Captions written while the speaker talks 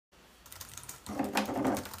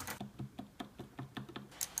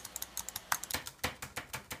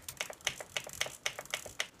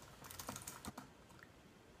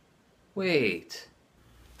Wait.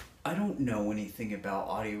 I don't know anything about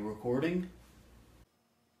audio recording.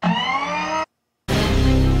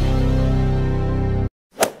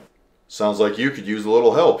 Sounds like you could use a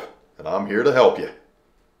little help, and I'm here to help you.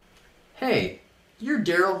 Hey, you're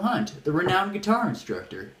Darrell Hunt, the renowned guitar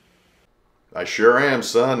instructor. I sure am,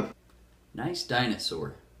 son. Nice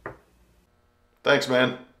dinosaur. Thanks,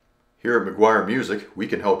 man. Here at McGuire Music, we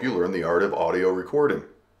can help you learn the art of audio recording.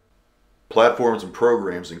 Platforms and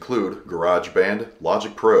programs include GarageBand,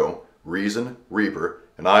 Logic Pro, Reason, Reaper,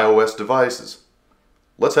 and iOS devices.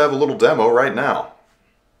 Let's have a little demo right now.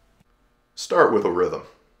 Start with a rhythm.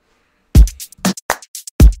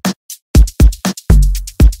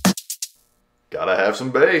 Gotta have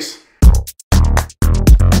some bass.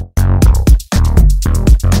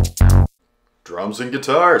 Drums and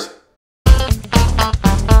guitars.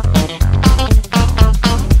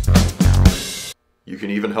 You can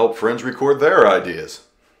even help friends record their ideas.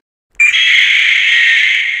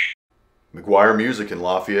 McGuire Music in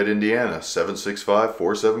Lafayette, Indiana,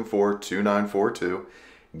 765-474-2942.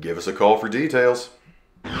 Give us a call for details.